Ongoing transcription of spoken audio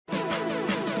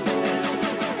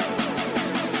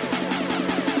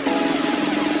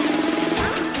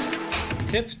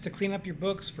Tips to clean up your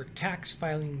books for tax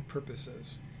filing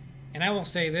purposes. And I will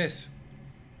say this,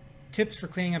 tips for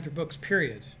cleaning up your books,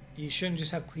 period. You shouldn't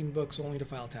just have clean books only to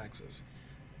file taxes.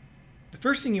 The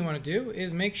first thing you want to do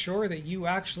is make sure that you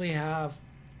actually have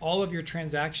all of your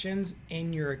transactions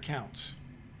in your accounts.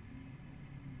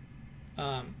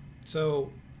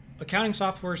 So accounting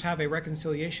softwares have a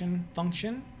reconciliation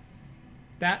function.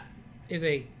 That is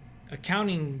a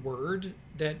accounting word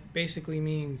that basically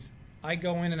means I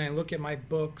go in and I look at my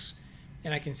books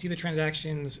and I can see the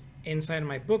transactions inside of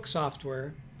my book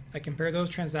software. I compare those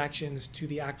transactions to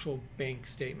the actual bank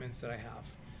statements that I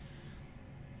have.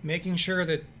 Making sure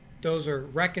that those are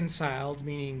reconciled,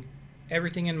 meaning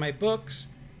everything in my books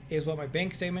is what my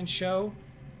bank statements show,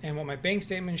 and what my bank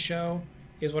statements show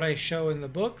is what I show in the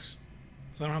books,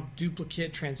 so I don't have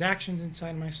duplicate transactions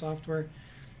inside my software.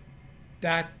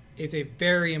 That is a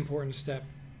very important step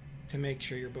to make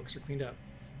sure your books are cleaned up.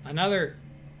 Another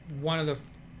one of the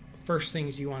first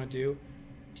things you want to do,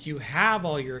 you have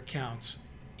all your accounts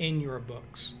in your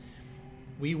books.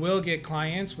 We will get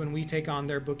clients when we take on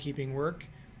their bookkeeping work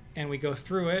and we go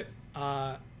through it.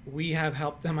 We have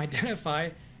helped them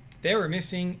identify they were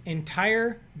missing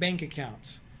entire bank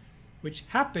accounts, which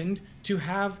happened to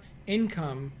have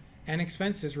income and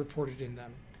expenses reported in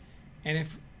them. And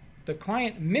if the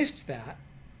client missed that,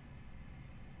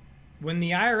 when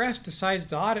the IRS decides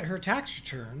to audit her tax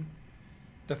return,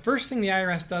 the first thing the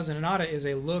IRS does in an audit is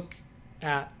they look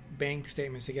at bank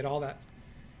statements. They get all that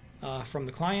from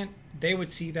the client. They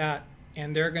would see that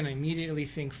and they're going to immediately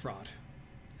think fraud.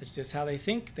 That's just how they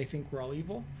think. They think we're all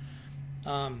evil.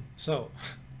 So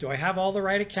do I have all the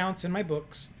right accounts in my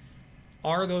books?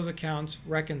 Are those accounts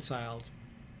reconciled?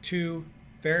 Two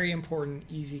very important,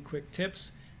 easy, quick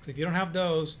tips. Because if you don't have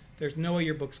those, there's no way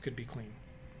your books could be clean.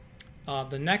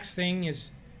 The next thing is,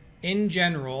 in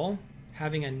general,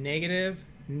 having a negative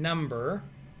number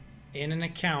in an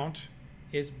account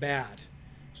is bad.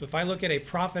 So if I look at a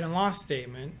profit and loss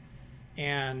statement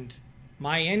and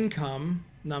my income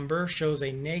number shows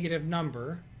a negative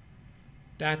number,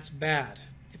 that's bad.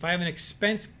 If I have an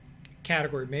expense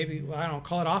category, maybe, I don't know,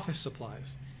 call it office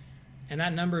supplies, and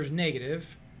that number is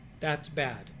negative, that's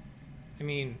bad. I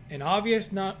mean, an obvious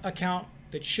account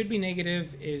that should be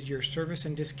negative is your service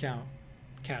and discount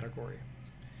category.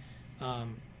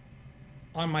 On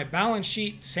my balance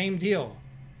sheet, same deal.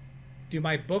 Do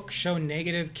my books show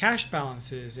negative cash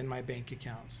balances in my bank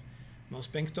accounts?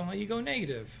 Most banks don't let you go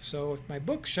negative. So if my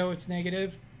books show it's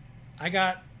negative, I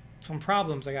got some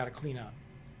problems I got to clean up.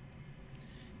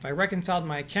 If I reconciled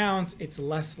my accounts, it's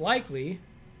less likely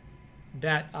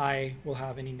that I will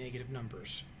have any negative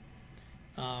numbers.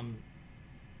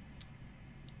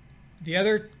 The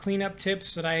other cleanup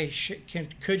tips that I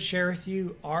could share with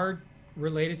you are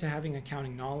related to having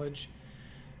accounting knowledge.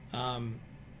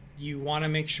 You want to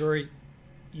make sure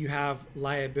you have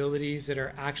liabilities that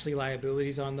are actually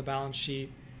liabilities on the balance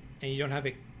sheet, and you don't have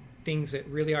things that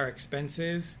really are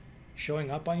expenses showing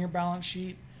up on your balance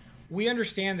sheet. We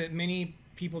understand that many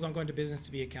people don't go into business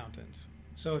to be accountants.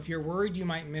 So if you're worried you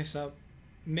might miss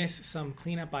some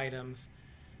cleanup items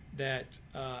that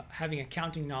having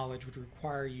accounting knowledge would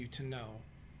require you to know,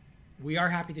 we are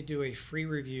happy to do a free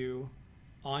review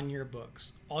on your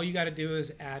books. All you got to do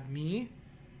is add me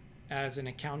as an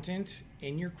accountant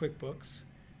in your QuickBooks.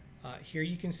 Here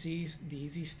you can see the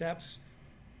easy steps,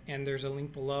 and there's a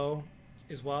link below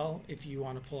as well if you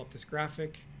want to pull up this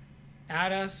graphic.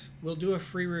 Add us, we'll do a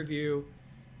free review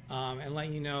and let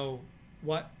you know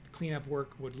what cleanup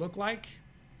work would look like.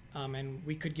 And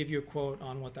we could give you a quote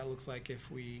on what that looks like if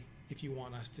you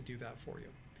want us to do that for you.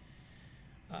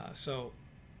 So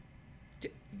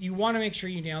you want to make sure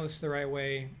you nail this the right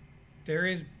way. There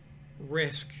is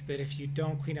risk that if you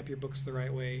don't clean up your books the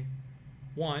right way,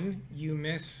 one, you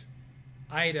miss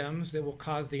items that will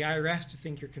cause the IRS to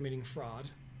think you're committing fraud.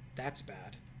 That's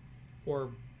bad.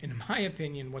 Or in my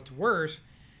opinion, what's worse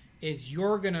is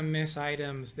you're going to miss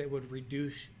items that would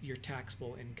reduce your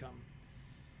taxable income.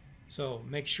 So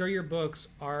make sure your books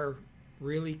are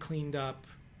really cleaned up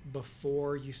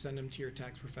before you send them to your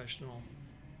tax professional.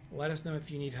 Let us know if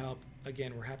you need help.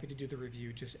 Again, we're happy to do the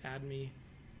review. Just add me,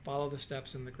 follow the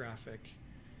steps in the graphic.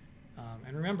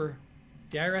 And remember,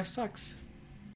 the IRS sucks.